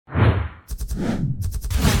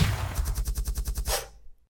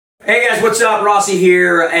Hey guys, what's up? Rossi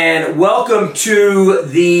here, and welcome to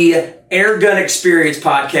the Air Gun Experience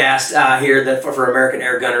podcast here for American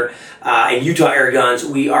Air Gunner and Utah Air Guns.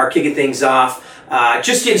 We are kicking things off.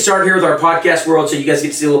 Just getting started here with our podcast world, so you guys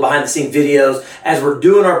get to see a little behind-the-scenes videos as we're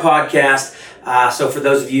doing our podcast. So for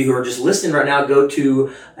those of you who are just listening right now, go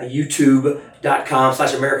to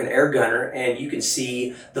youtube.com/American Air Gunner, and you can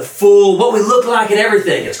see the full, what we look like and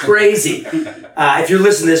everything. It's crazy. If you're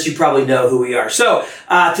listening to this, you probably know who we are. So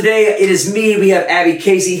today it is me. We have Abby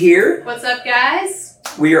Casey here. What's up, guys?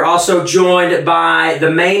 We are also joined by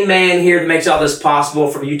the main man here that makes all this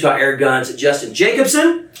possible from Utah Air Guns, Justin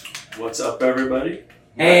Jacobson. What's up, everybody?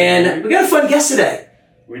 And we got a fun guest today.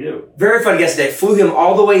 We do. Very fun guest today. Flew him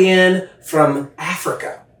all the way in from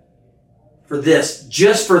Africa for this,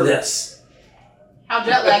 just for this. How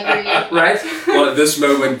jet lagged are you? Right? Well, at this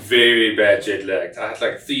moment, very bad jet lagged. I had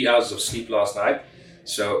like 3 hours of sleep last night.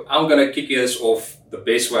 So I'm going to kick us off the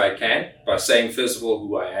best way I can by saying, first of all,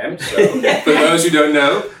 who I am. So for those who don't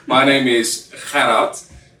know, my name is Gerhard.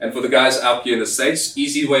 And for the guys out here in the States,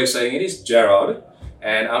 easy way of saying it is Gerhard.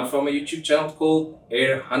 And I'm from a YouTube channel called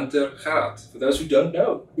Air Hunter Gerhard. For those who don't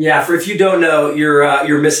know. Yeah, for if you don't know,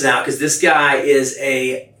 you're missing out, because this guy is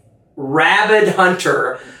a rabid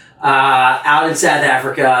hunter out in South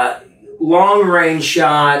Africa. Long range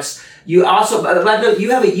shots. You also,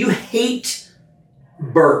 you hate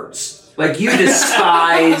birds. Like, you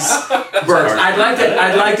despise birds.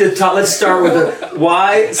 I'd like to talk. Let's start with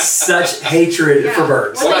why such hatred for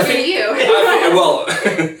birds. What do you? Well,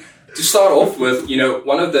 to start off with,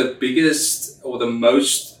 one of the biggest or the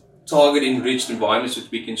most target-enriched environments that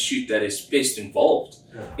we can shoot that is pest involved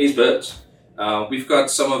is birds. We've got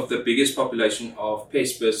some of the biggest population of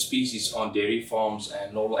pest bird species on dairy farms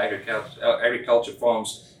and normal agriculture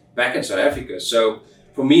farms back in South Africa. So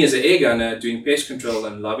for me as an air gunner, doing pest control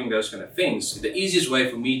and loving those kind of things, the easiest way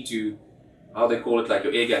for me to, how they call it, like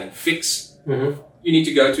your air gunning fix, you need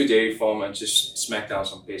to go to a dairy farm and just smack down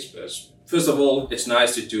some pest birds. First of all, it's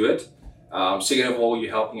nice to do it. Second of all,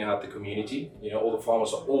 you're helping out the community. All the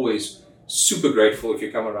farmers are always super grateful if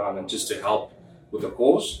you come around and just to help with the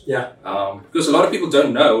cause. Yeah. Because a lot of people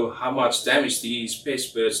don't know how much damage these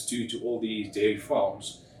pest birds do to all these dairy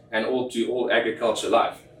farms and to all agriculture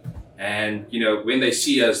life. And, when they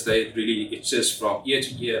see us, it's just from ear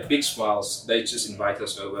to ear, big smiles. They just invite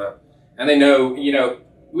us over. And they know,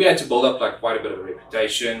 we had to build up like quite a bit of a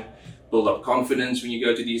reputation, build up confidence when you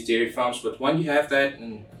go to these dairy farms. But when you have that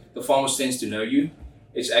and the farmers tends to know you,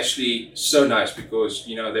 it's actually so nice because,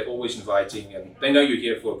 they're always inviting and they know you're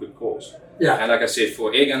here for a good cause. Yeah. And like I said,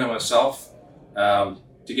 for air gunner myself, to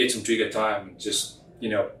get some trigger time, just,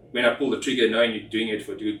 when I pull the trigger knowing you're doing it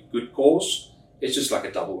for a good cause, it's just like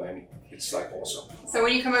a double whammy. It's like awesome. So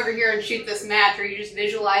when you come over here and shoot this match, are you just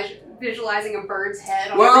visualizing a bird's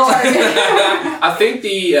head on every target? I think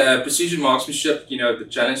the precision marksmanship, the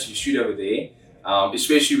challenge you shoot over there,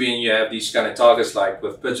 especially when you have these kind of targets like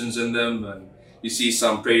with pigeons in them and you see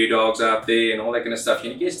some prairie dogs out there and all that kind of stuff,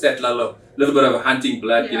 you get that little bit of hunting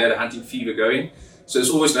blood, the hunting fever going. So it's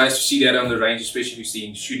always nice to see that on the range, especially if you're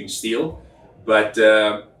seeing shooting steel. But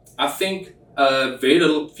I think very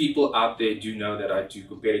little people out there do know that I do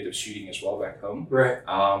competitive shooting as well back home. Right.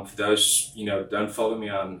 For those, don't follow me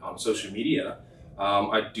on social media,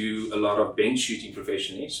 I do a lot of bench shooting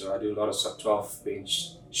professionally. So I do a lot of sub-12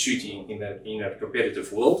 bench shooting in a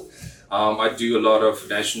competitive world. I do a lot of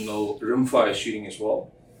national rimfire shooting as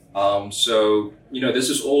well. So, this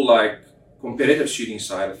is all like competitive shooting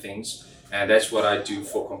side of things. And that's what I do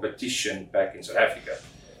for competition back in South Africa.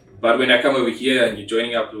 But when I come over here and you're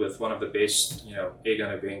joining up with one of the best, air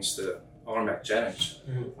gun events, the RMAC Challenge,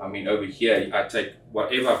 I mean, over here, I take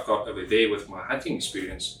whatever I've got over there with my hunting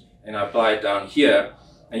experience and I apply it down here.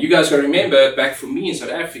 And you guys got to remember, back for me in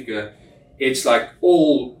South Africa, it's like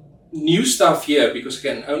all new stuff here because I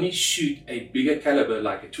can only shoot a bigger caliber,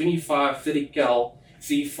 like a 25, 30 cal,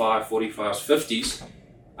 35, 45s, 50s.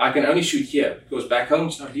 I can only shoot here because back home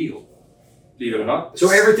it's not legal, believe it or not. So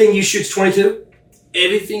everything you shoot's 22?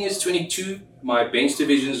 Everything is 22. My bench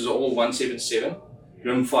divisions is all 177.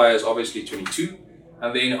 Rimfire is obviously 22.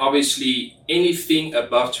 And then obviously anything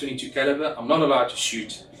above 22 caliber, I'm not allowed to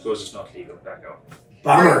shoot because it's not legal back home.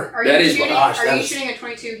 Bummer. Are you shooting a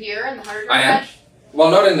 22 here in the 100 yard I am. match? Well,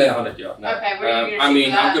 not in the 100 yard, no. Okay, where are you going to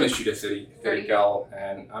shoot I'm going to shoot a 30 cal.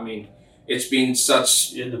 And I mean, it's been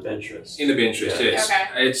such... In the bench rest. In the bench rest, yes.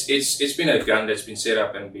 Okay. It's been a gun that's been set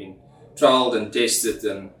up and been trialed and tested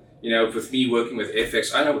and with me working with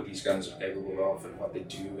FX, I know what these guns are capable of and what they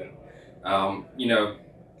do. And,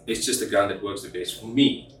 it's just a gun that works the best for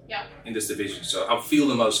me in this division. So I feel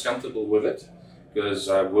the most comfortable with it. because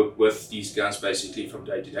I work with these guns basically from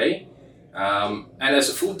day to day. And as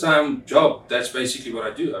a full-time job, that's basically what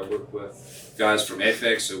I do. I work with guys from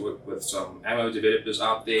FX, I work with some ammo developers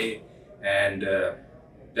out there, and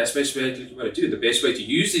that's basically what I do. The best way to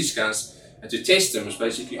use these guns and to test them is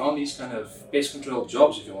basically on these kind of pest control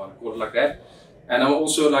jobs, if you want to call it like that. And I'm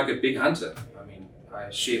also like a big hunter. I mean, I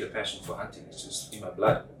share the passion for hunting. It's just in my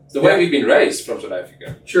blood. The way we've been raised from South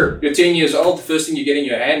Africa. Sure. You're 10 years old, the first thing you get in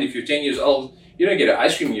your hand, if you're 10 years old, you don't get an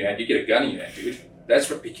ice cream in your hand, you get a gun in your hand, dude. That's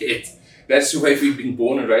what we get. That's the way we've been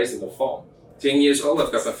born and raised in the farm. 10 years old,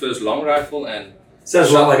 I've got my first long rifle, and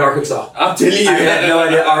sounds a lot like Arkansas. I'm telling you. I had no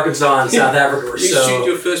idea Arkansas and South Africa were you so shoot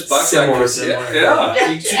your first buck similar.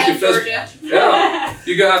 Yeah, you shoot your first. Georgia. Yeah,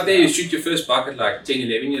 you go out there, you shoot your first buck at like 10,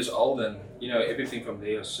 11 years old, and everything from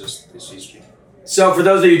there is just this history. So for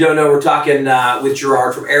those of you who don't know, we're talking with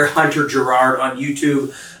Gerhard from Air Hunter Gerhard on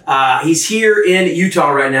YouTube. He's here in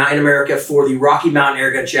Utah right now, in America, for the Rocky Mountain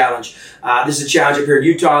Airgun Challenge. This is a challenge up here in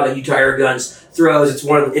Utah that Utah Air Guns throws.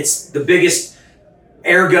 It's the biggest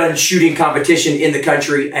airgun shooting competition in the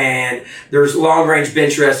country, and there's long range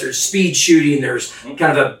bench rest, there's speed shooting, there's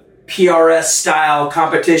kind of a PRS style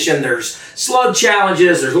competition, there's slug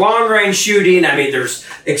challenges, there's long range shooting. I mean, there's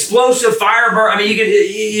explosive firebird. I mean,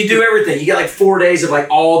 you do everything. You get like 4 days of like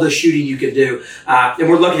all the shooting you can do, and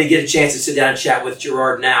we're lucky to get a chance to sit down and chat with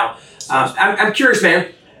Gerhard now. I'm curious,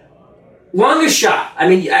 man. Longest shot. I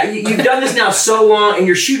mean, you've done this now so long, and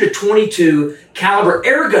you're shooting a 22 caliber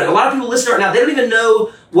air gun. A lot of people listening right now, they don't even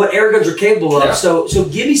know what air guns are capable of. Yeah. So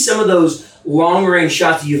give me some of those long range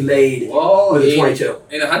shots that you've made with a 22.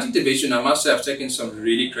 In the hunting division, I must say I've taken some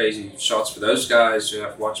really crazy shots. For those guys who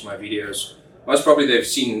have watched my videos, most probably they've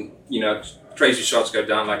seen crazy shots go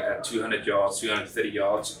down like at 200 yards, 230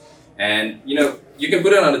 yards, and you can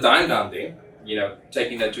put it on a dime down there.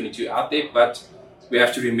 Taking that 22 out there, but we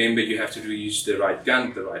have to remember you have to use the right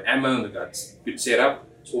gun, the right ammo, and the good setup.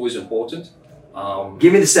 It's always important.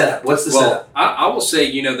 Give me the setup. What's the setup? I will say,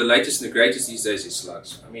 the latest and the greatest these days is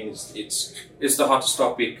slugs. I mean, it's the hottest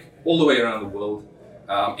topic all the way around the world.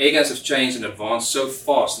 Airguns have changed and advanced so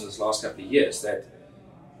fast in this last couple of years that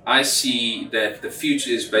I see that the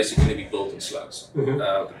future is basically going to be built in slugs. Mm-hmm.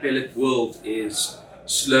 The pellet world is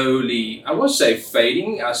slowly, I won't say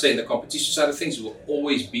fading. I say in the competition side of things, it will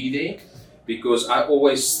always be there, because I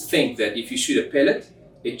always think that if you shoot a pellet,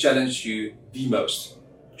 it challenges you the most.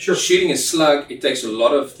 Sure. Shooting a slug, it takes a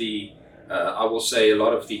lot of the, I will say, a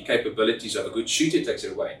lot of the capabilities of a good shooter. It takes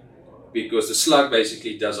it away, because the slug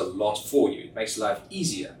basically does a lot for you. It makes life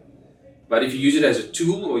easier. But if you use it as a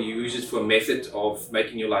tool, or you use it for a method of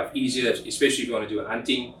making your life easier, especially if you want to do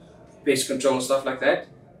hunting, pest control and stuff like that,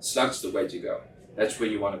 slug's the way to go. That's where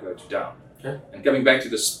you want to go to down. Okay. And coming back to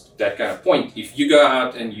that kind of point, if you go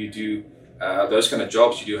out and you do those kind of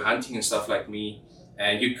jobs, you do hunting and stuff like me,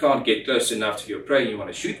 and you can't get close enough to your prey and you want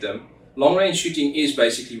to shoot them, long range shooting is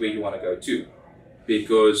basically where you want to go to.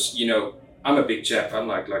 Because, I'm a big chap. I'm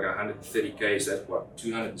like 130 k's, that's what,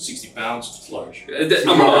 260 pounds? It's large.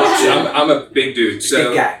 I'm a big dude. So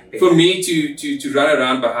Big guy. for me to run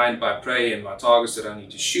around behind my prey and my targets that I need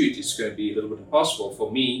to shoot, it's going to be a little bit impossible.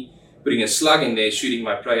 For me, putting a slug in there, shooting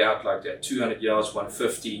my prey out like that, 200 yards,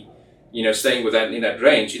 150, staying in that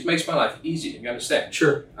range, it makes my life easier. You understand?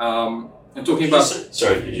 Sure. I'm talking about.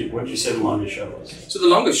 What did you say the longest shot was? So the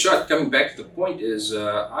longest shot, coming back to the point, is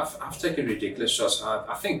I've taken ridiculous shots.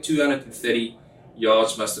 I think 230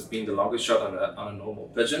 yards must have been the longest shot on a normal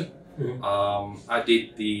pigeon. Mm-hmm. I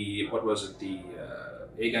did the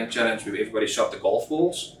airgun challenge where everybody shot the golf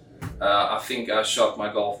balls. I think I shot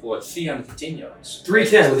my golf ball at 310 yards.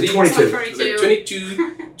 310 with a 22.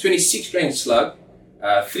 22. 26 grain slug,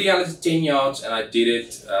 310 yards, and I did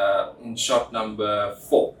it in shot number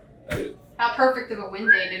 4. How perfect of a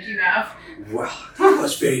wind day did you have? Wow, that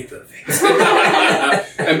was very perfect.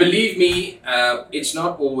 And believe me, it's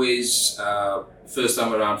not always first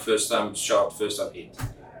time around, first time shot, first time hit.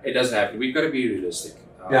 It doesn't happen. We've got to be realistic.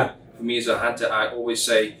 Yeah. For me as a hunter, I always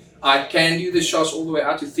say, I can do the shots all the way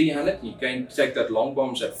out to 300. You can take that long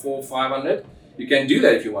bombs at 400, 500. You can do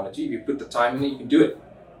that if you wanted to. If you put the time in it, you can do it.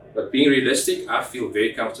 But being realistic, I feel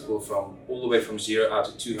very comfortable from all the way from 0 out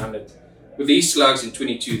to 200. With these slugs in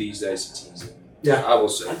 22 these days, it's easy. Yeah. I will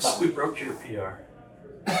say. I thought we broke your PR.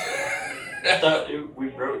 I thought you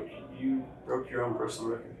broke your own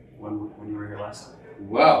personal record when you were here last time.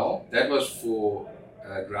 Well, that was for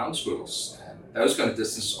ground squirrels. And those kind of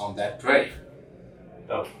distance on that prey.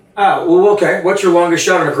 Oh. Well, okay. What's your longest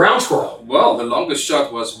shot on a ground squirrel? Well, the longest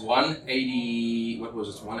shot was 180, what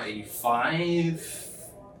was it, 185?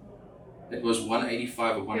 It was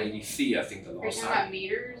 185 or 183, I think, the Are you last talking time. about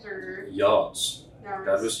meters or Yards. yards?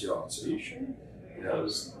 That was yards. Are you sure? Yeah, I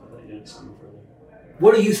was did something further.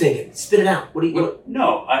 What are you thinking? Spit it out. What do you? What?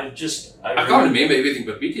 No, I can't remember everything,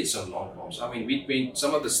 but we did some long bombs. I mean,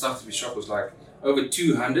 some of the stuff that we shot was like over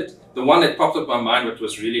 200. The one that popped up in my mind, which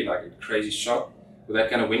was really like a crazy shot with that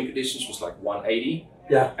kind of wind conditions, was like 180.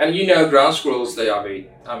 Yeah. And ground squirrels, they are very,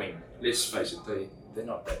 I mean, let's face it, they're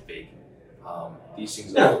not that big. These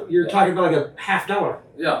things No, you're talking about like a $50.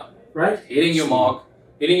 Yeah. Right? Hitting your mark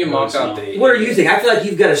out there. What are you thinking? I feel like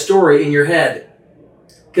you've got a story in your head.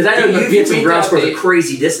 Because I know you've hit some ground squirrels at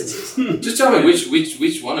crazy distances. Just tell me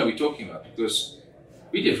which one are we talking about? Because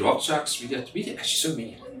we did rock chucks, we did actually so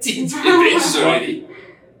many adventures already.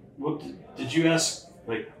 Well, did you ask,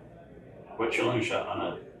 like, what's your longest shot on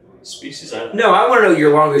a species? No, I want to know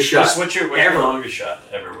your longest shot. What's your longest shot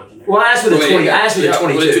ever with an Well, I asked with a 20. I asked with a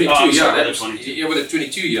 22. With a 22, with a 22. Yeah, with a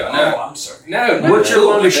 22, yeah. No. Oh, I'm sorry. No. What's your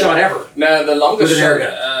longest shot ever? No, the longest with an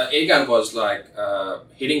shot, air gun was like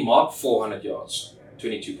hitting mark 400 yards,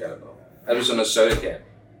 22 caliber. That was on a soda can.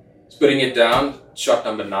 Putting it down, shot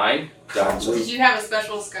number 9, down. Did you have a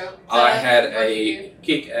special scope? I had a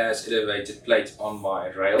kick-ass elevated plate on my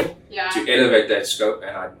rail to elevate that scope,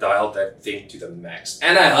 and I dialed that thing to the max.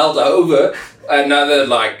 And I held over another,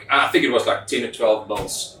 like, I think it was like 10 or 12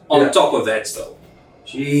 bolts on top of that still.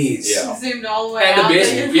 Jeez. Yeah. Zoomed all the way and out. The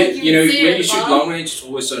best, when you shoot long range, it's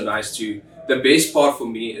always so nice to. The best part for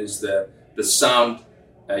me is the sound,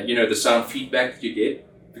 the sound feedback that you get.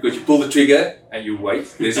 Because you pull the trigger and you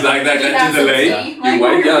wait. There's like that delay. You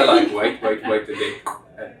wait, and then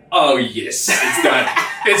oh yes, it's done.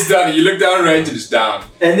 It's done. You look down range and it's down.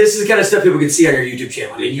 And this is the kind of stuff people can see on your YouTube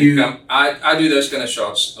channel. I do those kind of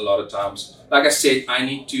shots a lot of times. Like I said, I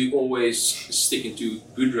need to always stick into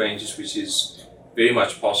good ranges, which is very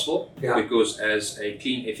much possible. Yeah. Because as a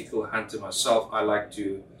clean, ethical hunter myself, I like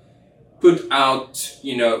to put out,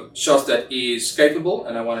 shots that is capable,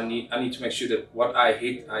 and I need to make sure that what I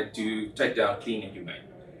hit, I do take down clean and humane.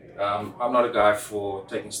 I'm not a guy for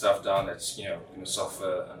taking stuff down that's going to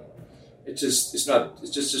suffer. And it's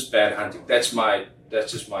just bad hunting. That's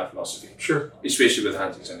just my philosophy. Sure. Especially with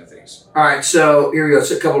hunting kind of things. All right, so here we go.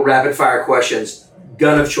 So a couple rapid fire questions.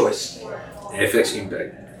 Gun of choice. FX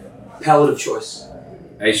impact. Pellet of choice.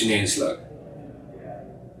 H&N slug.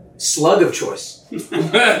 Slug of choice.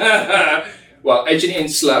 Well, H&N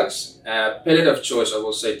slugs. Pellet of choice, I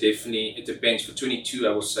will say definitely. It depends. For 22,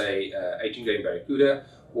 I will say 18 grain Barracuda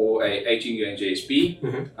or a 18 grain JSB.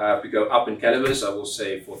 Mm-hmm. If we go up in calibers, I will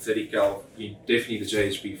say for 30 cal, definitely the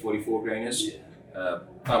JSB 44 grainers.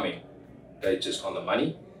 They're just on the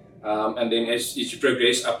money. And then as you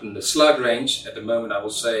progress up in the slug range, at the moment, I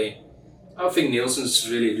will say, I think Nielsen's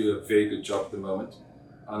really do a very good job at the moment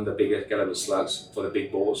on the bigger caliber slugs for the big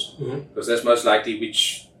bores, because that's most likely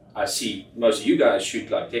which I see most of you guys shoot,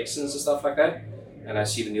 like Texans and stuff like that, and I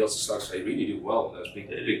see the Nielsen slugs, they really do well. Those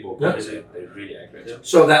big bore guns, they're really accurate. Yeah.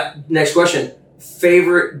 So that next question,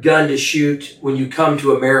 favorite gun to shoot when you come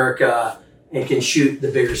to America and can shoot the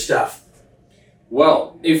bigger stuff?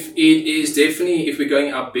 Well, if we're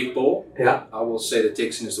going up big bore, I will say the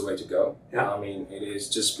Texan is the way to go. Yeah. I mean, it is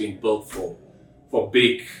just been built for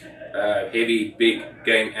big, heavy, big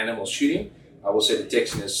game animal shooting. I will say the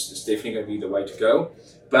Texan is definitely going to be the way to go.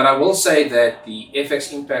 But I will say that the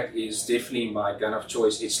FX Impact is definitely my gun of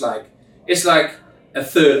choice. It's like a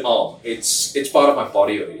third arm. It's part of my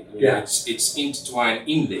body already. It's intertwined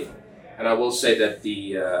in there. And I will say that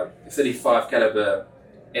the 35 caliber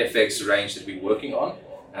FX range that we're working on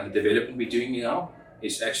and the development we're doing now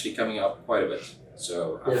is actually coming up quite a bit.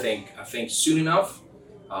 So I think soon enough,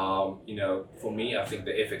 for me, I think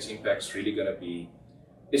the FX Impact is really going to be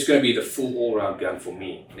the full all-round gun for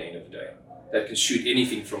me at the end of the day. That can shoot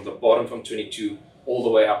anything from the bottom from 22 all the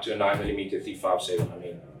way up to a 9mm 357.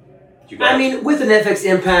 With an FX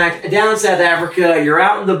Impact, down in South Africa, you're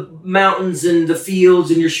out in the mountains and the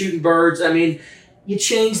fields and you're shooting birds. You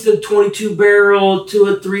change the 22 barrel to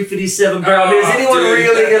a 357 barrel. Is anyone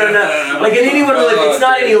really going to know? It's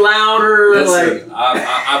not any louder. Listen,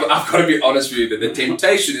 I've got to be honest with you that the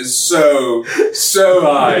temptation is so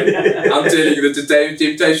high. I'm telling you that the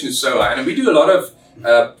temptation is so high. And we do a lot of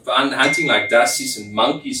hunting like dassies and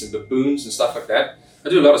monkeys and baboons and stuff like that. I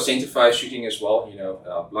do a lot of centerfire shooting as well.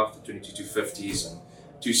 I love the 22 250s and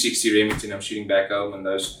 260 Remington. I'm shooting back home and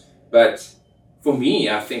those. But for me,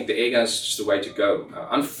 I think the air gun is just the way to go.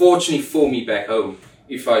 Unfortunately for me back home,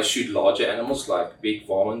 if I shoot larger animals like big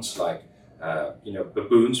varmints, like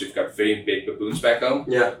baboons, we've got very big baboons back home.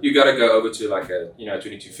 Yeah. You got to go over to like a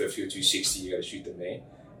 2250 or 260. You got to shoot them there.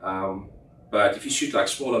 But if you shoot like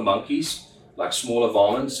smaller monkeys, like smaller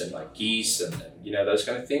varmints and like geese and those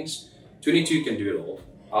kind of things, 22 can do it all.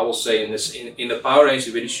 I will say in the power range,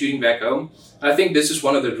 they're really shooting back home. I think this is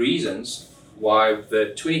one of the reasons why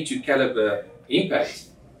the 22 caliber impact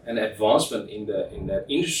and advancement in that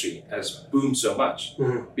industry has boomed so much,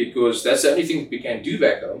 because that's the only thing we can do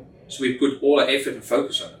back home. So we put all our effort and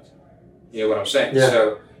focus on it. You know what I'm saying? Yeah.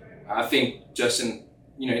 So I think just in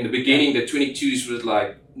the beginning, the 22s was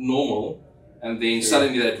like normal, and then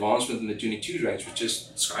suddenly the advancement in the 22 range was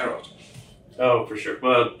just skyrocketed. Oh, for sure.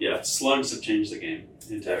 Well, yeah, slugs have changed the game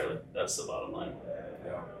entirely. That's the bottom line.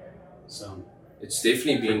 Yeah. So it's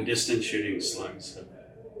definitely been distance shooting slugs have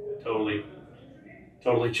totally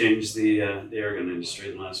changed the airgun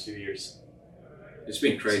industry in the last few years. It's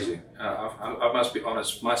been crazy. I must be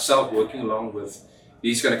honest, myself working along with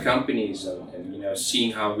these kind of companies and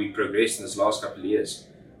seeing how we progressed in this last couple of years.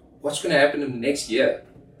 What's going to happen in the next year?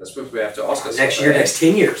 That's what we have to ask ourselves. Next year, next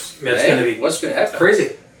 10 years. I mean, it's going to be what's going to happen?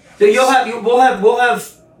 crazy. So we'll have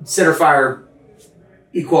centerfire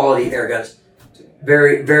equality air guns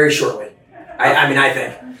very, very shortly. I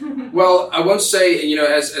think. Well, I won't say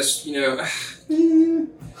as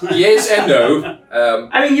yes and no.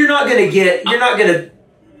 I mean, you're not going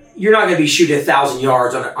to be shooting 1,000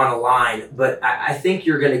 yards on a line, but I think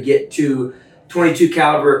you're going to get to 22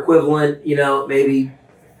 caliber equivalent. Maybe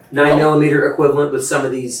 9mm equivalent with some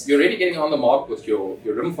of these. You're already getting on the mark with your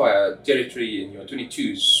rimfire territory and your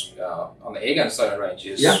 22s on the airgun side of the range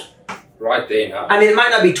is right there now. I mean, it might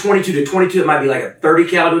not be 22 to 22. It might be like a 30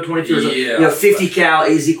 cal to a 22. Or Yeah, 50 cal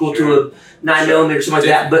is equal to a 9mm or something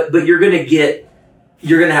like that. But you're going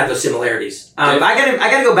to have those similarities. I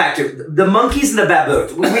gotta go back to the monkeys and the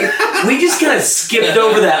baboons. We just kind of skipped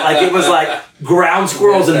over that like it was like ground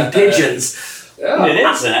squirrels and pigeons. Yeah. It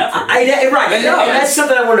is in Africa. Right. And that's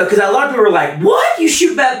something I want to know, because a lot of people are like, "What? You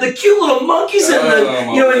shoot back the cute little monkeys in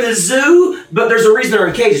the zoo?" But there's a reason they're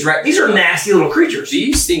in cages, right? These are nasty little creatures.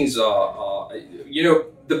 These things are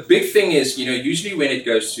the big thing is, usually when it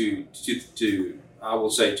goes to I will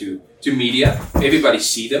say to media, everybody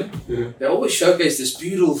see them. Mm-hmm. They always showcase this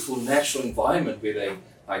beautiful natural environment where they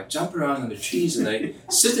like jump around in the trees and they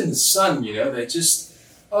sit in the sun. They just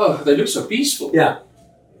they look so peaceful. Yeah.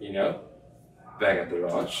 Back at the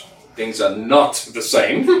ranch, things are not the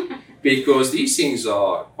same because these things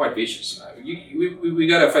are quite vicious. We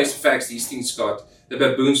got to face the facts. These things the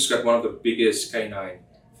baboons got one of the biggest canine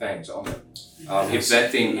fangs on them. If that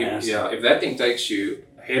thing takes you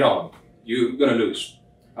head on, you're gonna lose.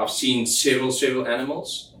 I've seen several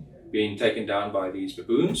animals being taken down by these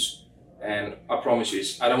baboons, and I promise you,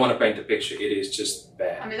 I don't want to paint a picture. It is just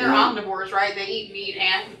bad. I mean, they're omnivores, right? They eat meat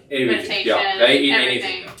and Everything. vegetation. Yeah, they eat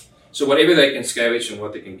everything. anything. So whatever they can scavenge and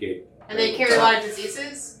what they can get. And they carry a lot of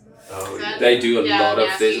diseases. Oh, yeah. They do a lot of.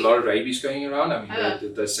 nasty. There's a lot of rabies going around. I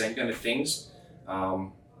mean, the same kind of things.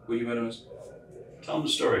 What do you want to Tell them the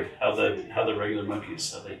story. How the regular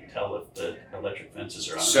monkeys, how they tell if the electric fences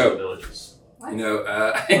are on So- the villages.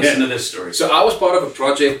 Listen to this story. So I was part of a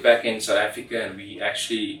project back in South Africa, and we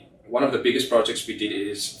actually, one of the biggest projects we did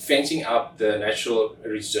is fencing up the natural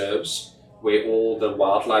reserves where all the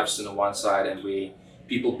wildlife's on the one side and where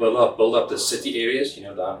people build up the city areas,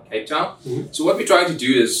 down in Cape Town. Mm-hmm. So what we're trying to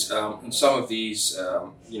do is, in some of these,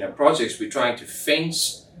 projects, we're trying to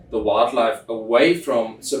fence the wildlife away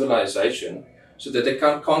from civilization so that they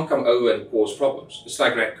can't come over and cause problems. It's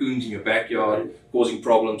like raccoons in your backyard causing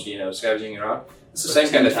problems, scavenging around. It's the same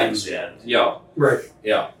kind of thing. Yeah. Right.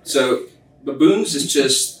 Yeah. So baboons is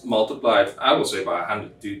just multiplied, I will say, by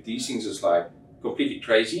 100. Dude, these things is like completely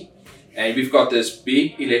crazy. And we've got this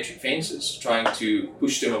big electric fences trying to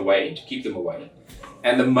push them away, to keep them away.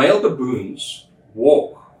 And the male baboons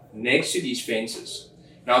walk next to these fences.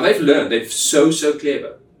 Now they've learned, they're so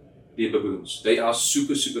clever, the baboons. They are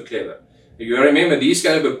super clever. If you remember, these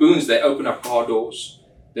kind of baboons, they open up car doors.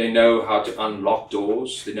 They know how to unlock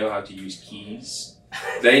doors. They know how to use keys.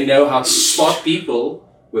 They know how to spot people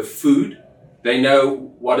with food. They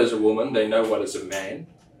know what is a woman. They know what is a man.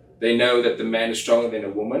 They know that the man is stronger than a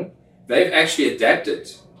woman. They've actually adapted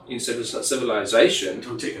in civilization.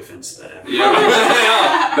 Don't take offense to that.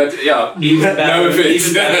 Even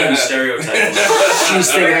better stereotype.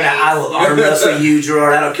 She's thinking that I will arm wrestle you,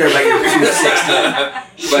 Gerard. I don't care about your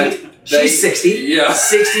 260. But she's 60. Yeah.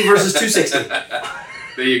 60 versus 260.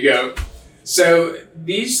 There you go. So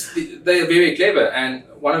they are very clever, and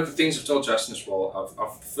one of the things I've told Justin as well.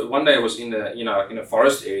 One day I was in a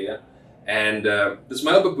forest area, and this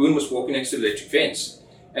male baboon was walking next to the electric fence.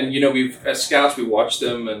 And we've as scouts we watch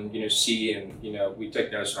them and see and we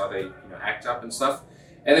take notes how they act up and stuff.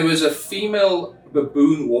 And there was a female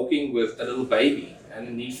baboon walking with a little baby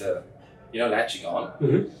underneath her, latching on.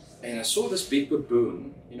 Mm-hmm. And I saw this big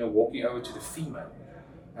baboon, walking over to the female.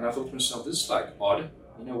 And I thought to myself, this is like odd.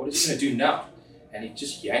 what is he going to do now? And he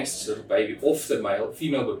just yanks this little baby off the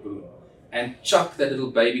female baboon and chucked that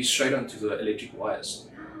little baby straight onto the electric wires.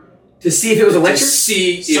 To see if it was electric? To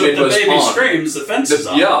see if So it the was baby on. screams, the fence is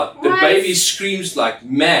on. Yeah, the What? baby screams like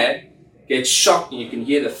mad, gets shocked, and you can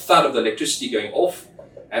hear the thud of the electricity going off.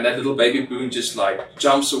 And that little baby baboon just like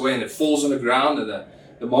jumps away and it falls on the ground. And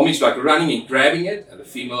the mommy's like running and grabbing it. And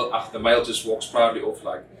the male just walks proudly off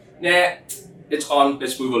like, nah, it's on,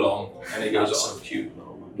 let's move along. And it Not goes so on. cute.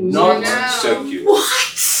 Little one. Not No. so cute. What?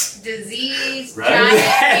 Disease, Right?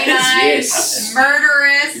 giant Yes. canines,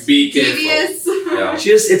 murderous, Be careful. devious. Yeah.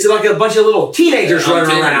 It's like a bunch of little teenagers I'm running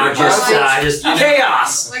telling around, you, just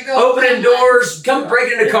chaos. Like the Opening gremlins. doors, come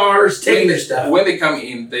breaking into cars, taking their stuff. When they come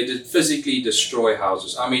in, they just physically destroy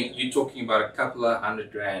houses. I mean, you're talking about a couple of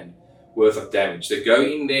 $100,000 worth of damage. They go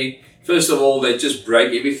in there. First of all, they just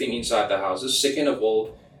break everything inside the houses. Second of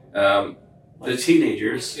all, Like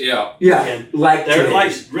teenagers. yeah. Yeah, And like they're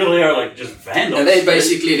teenagers. like really are like just vandals. And they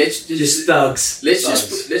basically just thugs.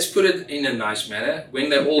 let's put it in a nice manner. When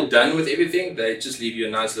they're all done with everything, they just leave you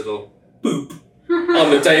a nice little boop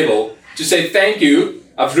on the table to say thank you.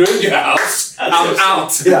 I've ruined your house. I'm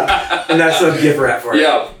out. Yeah, and that's a gift wrap for you.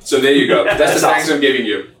 Yeah. So there you go. That's the That's thanks awesome. I'm giving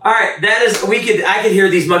you. All right, I could hear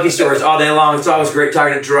these monkey stories all day long. It's always great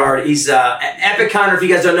talking to Gerhard. He's an epic hunter. If you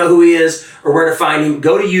guys don't know who he is or where to find him,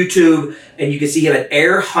 go to YouTube and you can see him at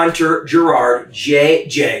Air Hunter Gerhard,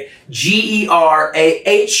 Gerhard,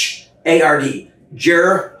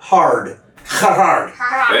 Gerhard. Gerhard.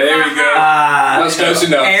 There we go. That's close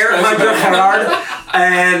enough. Air Close Hunter enough. Gerhard.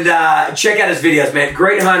 And check out his videos, man.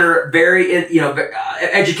 Great hunter, very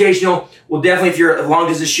educational. Well, definitely if you're a long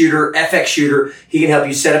distance shooter, FX shooter, he can help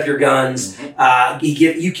you set up your guns. He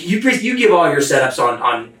give you give all your setups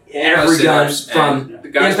on every gun setups, from and the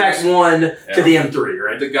guys Impact must- 1 to Yeah. the M3,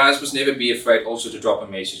 right? The guys must never be afraid also to drop a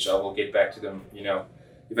message. I will get back to them.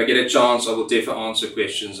 If I get a chance, I will definitely answer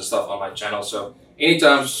questions and stuff on my channel. So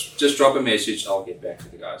anytime, just drop a message. I'll get back to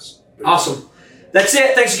the guys. Awesome. That's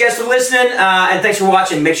it. Thanks, you guys, for listening, and thanks for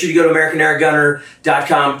watching. Make sure you go to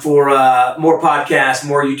AmericanAirGunner.com for more podcasts,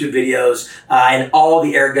 more YouTube videos, and all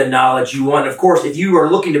the air gun knowledge you want. Of course, if you are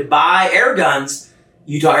looking to buy air guns,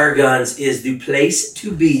 Utah Air Guns is the place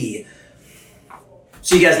to be.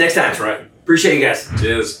 See you guys next time. That's right. Appreciate you guys.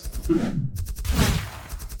 Cheers.